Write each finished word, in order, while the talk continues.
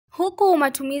Huku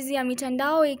matumizi ya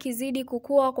mitandao ikizidi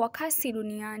kukua kwa kasi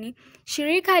duniani,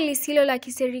 shirika lisilo la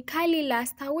kiserikali la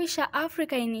Stawisha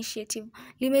Afrika Initiative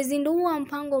limezindua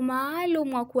mpango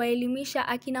maalum wa kuwaelimisha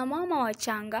akina mama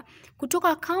wachanga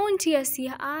kutoka kaunti ya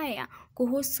Siaya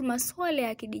kuhusu maswala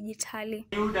ya kidijitali.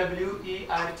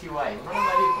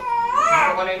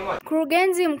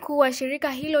 Mkurugenzi mkuu wa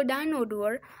shirika hilo Dan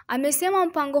Odwor amesema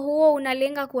mpango huo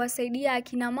unalenga kuwasaidia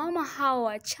akina mama hao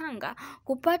wachanga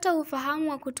kupata ufahamu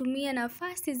wa kutumia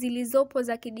nafasi zilizopo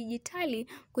za kidijitali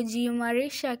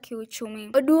kujiimarisha kiuchumi.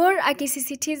 Odwor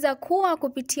akisisitiza kuwa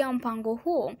kupitia mpango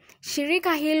huo,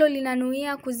 shirika hilo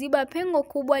linanuia kuziba pengo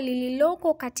kubwa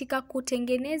lililoko katika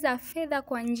kutengeneza fedha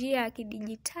kwa njia ya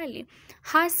kidijitali,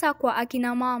 hasa kwa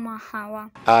akina mama hawa.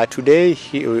 Today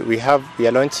we are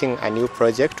launching a new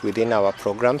project within our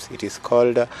programs. It is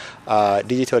called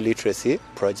Digital Literacy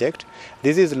Project.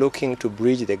 This is looking to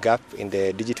bridge the gap in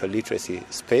the digital literacy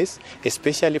space,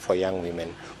 especially for young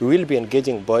women. We will be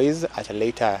engaging boys at a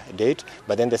later date,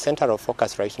 but then the center of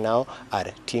focus right now are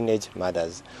teenage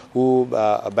mothers who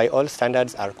by all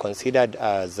standards are considered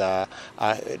as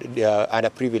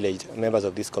underprivileged members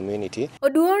of this community.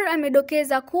 Odwor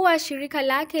amedokeza kuwa shirika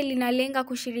lake linalenga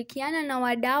kushirikiana na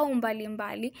wadau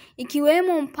mbalimbali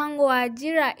ikiwemo mpango wa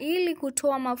ajira ili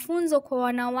kutoa mafunzo kwa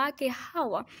wanawake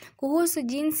hawa kuhusu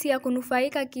jinsi ya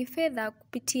kunufaika kifedha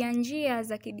kupitia njia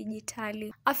za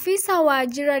kidijitali. Afisa wa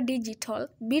ajira digital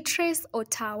Beatrice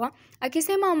Otawa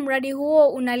akisema mradi huo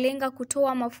unalenga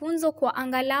kutoa mafunzo kwa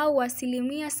angalau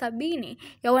 70%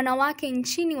 ya wanawake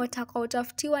nchini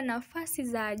watakaotafutiwa nafasi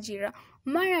za ajira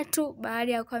mara tu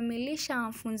baada ya kukamilisha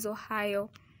mafunzo hayo.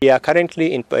 We are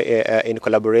currently in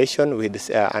collaboration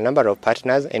with a number of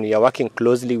partners, and we are working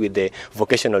closely with the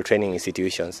vocational training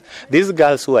institutions. These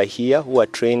girls who are here, who are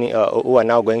training, who are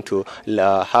now going to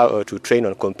how to train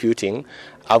on computing,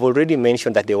 I've already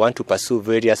mentioned that they want to pursue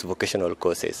various vocational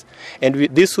courses, and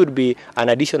this would be an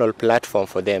additional platform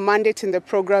for them. The mandate in the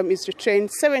program is to train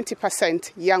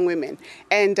 70% young women,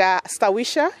 and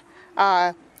Stawisha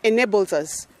enables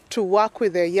us to work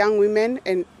with the young women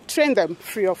and train them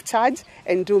free of charge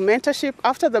and do mentorship.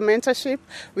 After the mentorship,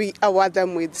 we award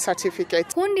them with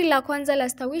certificates. Kundi la kwanza la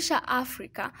Stawisha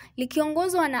Afrika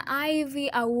likiongozwa na Ivy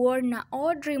Award na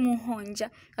Audrey Muhonja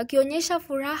wakionyesha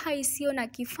furaha isiyo na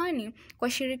kifani kwa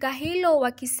shirika hilo,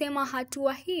 wakisema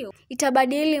hatua hiyo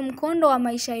itabadili mkondo wa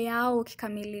maisha yao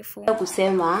kikamilifu.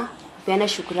 Kusema kupeana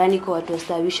shukrani kwa watu wa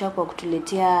Stawisha kwa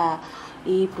kutuletea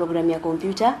hii program ya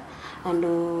computer. And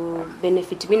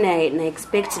benefit mimi na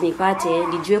expect nipate,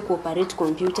 nijue kuoperate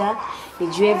computer,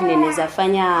 nijue vile naweza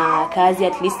fanya kazi,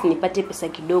 at least nipate pesa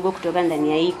kidogo kutoka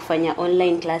ndani ya hii kufanya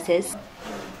online classes.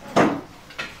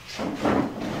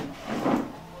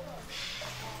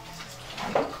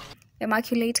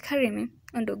 Immaculate Karimi,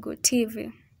 Undugu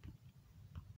TV.